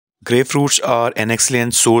Grapefruits are an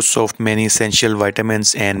excellent source of many essential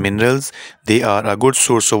vitamins and minerals. They are a good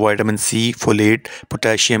source of vitamin C, folate,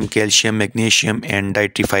 potassium, calcium, magnesium, and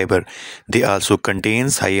dietary fiber. They also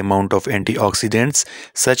contains high amount of antioxidants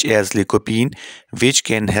such as lycopene, which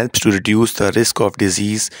can help to reduce the risk of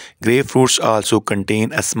disease. Grapefruits also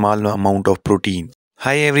contain a small amount of protein.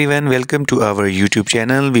 Hi everyone, welcome to our YouTube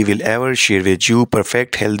channel. We will ever share with you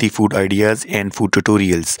perfect healthy food ideas and food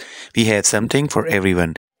tutorials. We have something for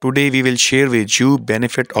everyone. Today we will share with you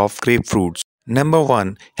benefit of grapefruits. Number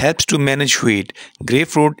 1. Helps to manage weight.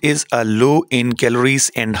 Grapefruit is a low in calories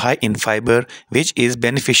and high in fiber, which is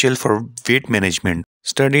beneficial for weight management.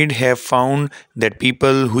 Studies have found that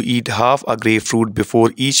people who eat half a grapefruit before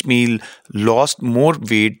each meal lost more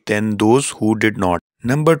weight than those who did not.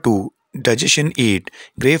 Number 2. Digestion aid.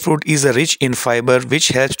 Grapefruit is rich in fiber, which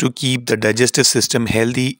helps to keep the digestive system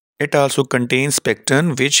healthy. It also contains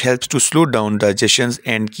pectin, which helps to slow down digestion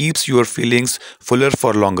and keeps your feelings fuller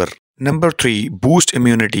for longer. Number 3. Boost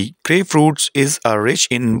immunity. Grapefruits is rich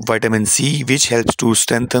in vitamin C, which helps to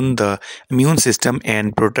strengthen the immune system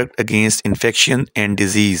and protect against infection and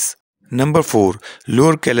disease. Number 4.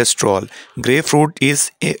 Lower cholesterol. Grapefruit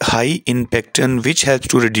is high in pectin, which helps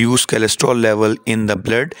to reduce cholesterol level in the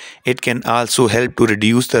blood. It can also help to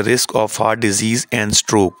reduce the risk of heart disease and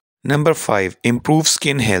stroke. Number 5. Improve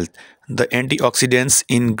skin health. The antioxidants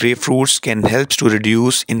in grapefruits can help to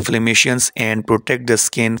reduce inflammations and protect the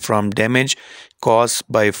skin from damage caused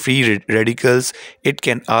by free radicals. It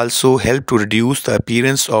can also help to reduce the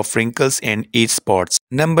appearance of wrinkles and age spots.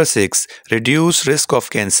 Number 6. Reduce risk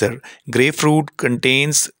of cancer. Grapefruit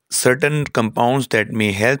contains certain compounds that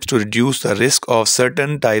may help to reduce the risk of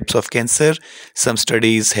certain types of cancer. Some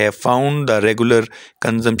studies have found the regular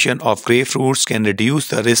consumption of grapefruits can reduce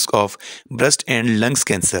the risk of breast and lungs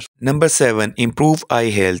cancer. Number 7. Improve eye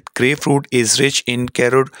health. Grapefruit is rich in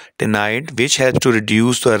carotenoid, which helps to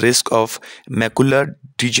reduce the risk of macular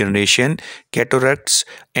degeneration, cataracts,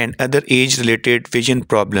 and other age-related vision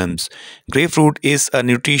problems. Grapefruit is a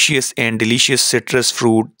nutritious and delicious citrus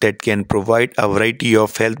fruit that can provide a variety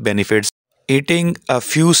of health benefits. Eating a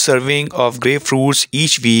few servings of grapefruits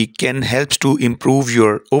each week can help to improve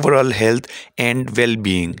your overall health and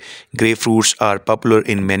well-being. Grapefruits are popular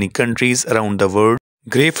in many countries around the world.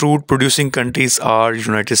 Grapefruit producing countries are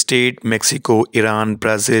United States, Mexico, Iran,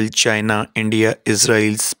 Brazil, China, India,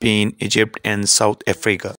 Israel, Spain, Egypt, and South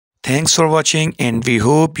Africa. Thanks for watching, and we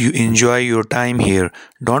hope you enjoy your time here.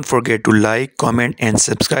 Don't forget to like, comment, and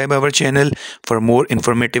subscribe our channel for more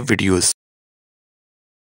informative videos.